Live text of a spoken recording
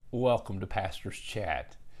Welcome to Pastor's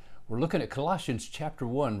Chat. We're looking at Colossians chapter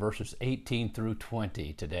 1, verses 18 through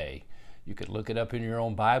 20 today. You could look it up in your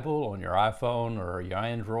own Bible, on your iPhone or your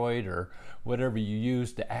Android or whatever you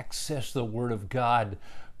use to access the Word of God.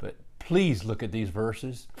 But please look at these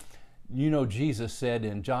verses. You know, Jesus said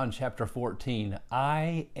in John chapter 14,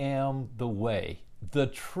 I am the way, the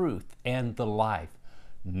truth, and the life.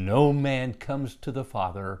 No man comes to the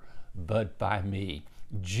Father but by me.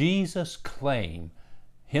 Jesus claimed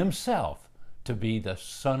himself to be the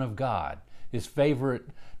Son of God. His favorite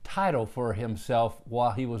title for himself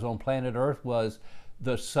while he was on planet Earth was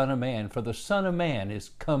the Son of Man. For the Son of Man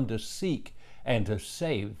is come to seek and to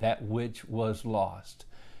save that which was lost.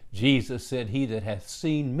 Jesus said, he that hath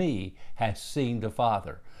seen me hath seen the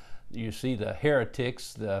Father. You see, the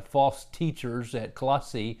heretics, the false teachers at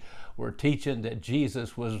Colossae were teaching that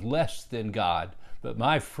Jesus was less than God. But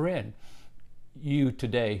my friend, you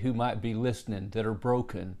today who might be listening that are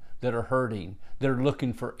broken, that are hurting, that are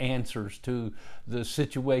looking for answers to the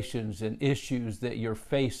situations and issues that you're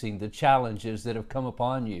facing, the challenges that have come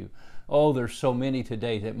upon you. Oh, there's so many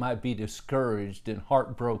today that might be discouraged and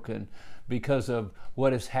heartbroken because of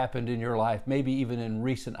what has happened in your life, maybe even in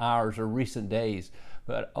recent hours or recent days.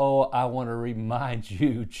 But oh, I want to remind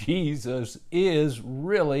you, Jesus is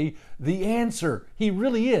really the answer. He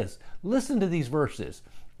really is. Listen to these verses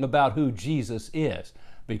about who Jesus is,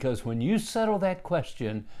 because when you settle that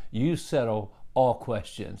question, you settle all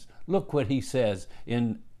questions. Look what he says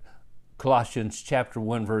in Colossians chapter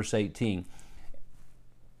 1, verse 18.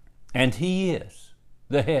 And he is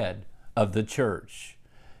the head of the church.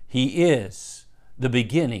 He is the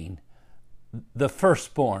beginning, the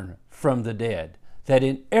firstborn from the dead, that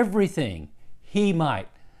in everything he might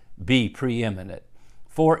be preeminent.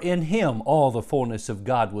 For in him all the fullness of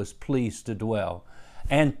God was pleased to dwell,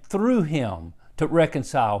 and through him to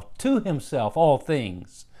reconcile to himself all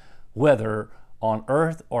things, whether on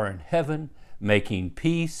earth or in heaven, making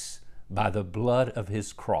peace by the blood of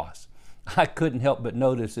his cross. I couldn't help but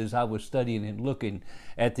notice as I was studying and looking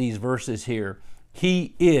at these verses here,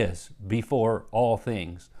 he is before all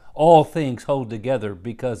things. All things hold together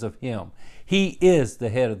because of him. He is the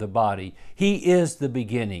head of the body. He is the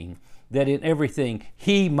beginning, that in everything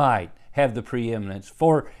he might have the preeminence.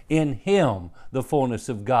 For in him the fullness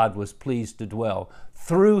of God was pleased to dwell,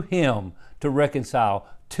 through him to reconcile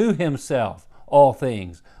to himself all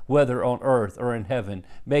things, whether on earth or in heaven,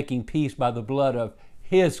 making peace by the blood of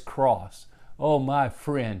his cross. Oh, my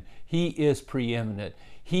friend, he is preeminent.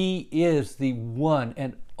 He is the one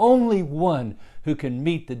and only one who can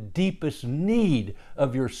meet the deepest need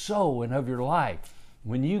of your soul and of your life.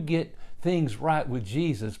 When you get things right with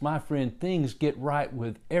Jesus, my friend, things get right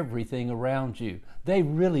with everything around you. They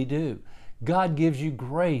really do. God gives you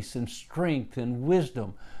grace and strength and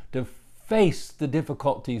wisdom to face the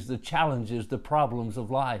difficulties, the challenges, the problems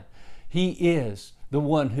of life. He is the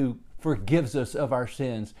one who forgives us of our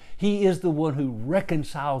sins. He is the one who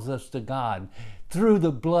reconciles us to God. Through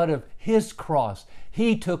the blood of his cross,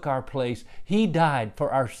 he took our place. He died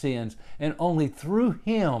for our sins, and only through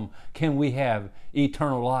him can we have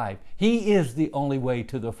eternal life. He is the only way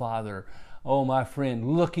to the Father. Oh, my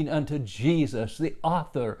friend, looking unto Jesus, the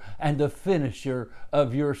author and the finisher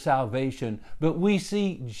of your salvation. But we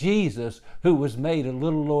see Jesus, who was made a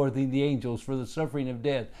little lower than the angels for the suffering of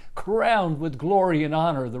death, crowned with glory and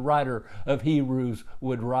honor, the writer of Hebrews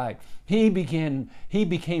would write. He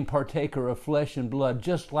became partaker of flesh and blood,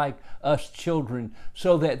 just like us children,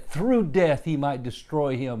 so that through death he might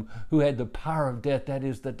destroy him who had the power of death, that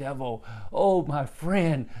is the devil. Oh, my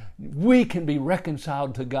friend, we can be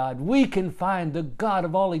reconciled to God. We can find the God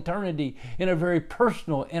of all eternity in a very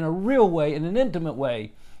personal and a real way, in an intimate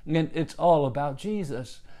way. And it's all about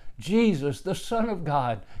Jesus. Jesus, the Son of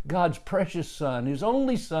God, God's precious Son, his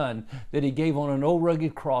only Son that he gave on an old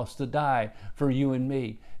rugged cross to die for you and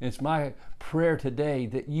me. And it's my prayer today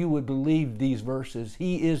that you would believe these verses.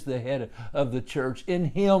 He is the head of the church. In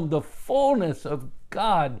him the fullness of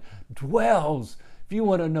God dwells. If you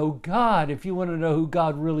want to know God, if you want to know who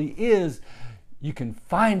God really is, you can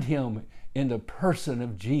find him in the person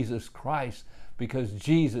of Jesus Christ, because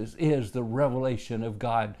Jesus is the revelation of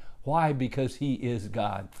God. Why? Because he is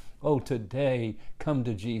God. Oh, today, come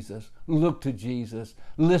to Jesus, look to Jesus,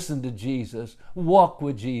 listen to Jesus, walk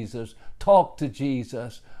with Jesus, talk to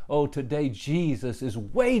Jesus. Oh, today, Jesus is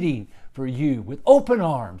waiting for you with open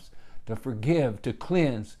arms to forgive, to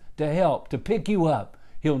cleanse, to help, to pick you up.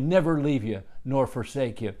 He'll never leave you nor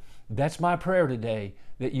forsake you. That's my prayer today,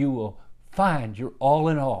 that you will find your all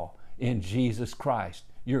in all in Jesus Christ.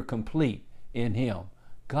 You're complete in him.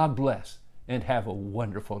 God bless and have a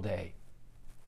wonderful day.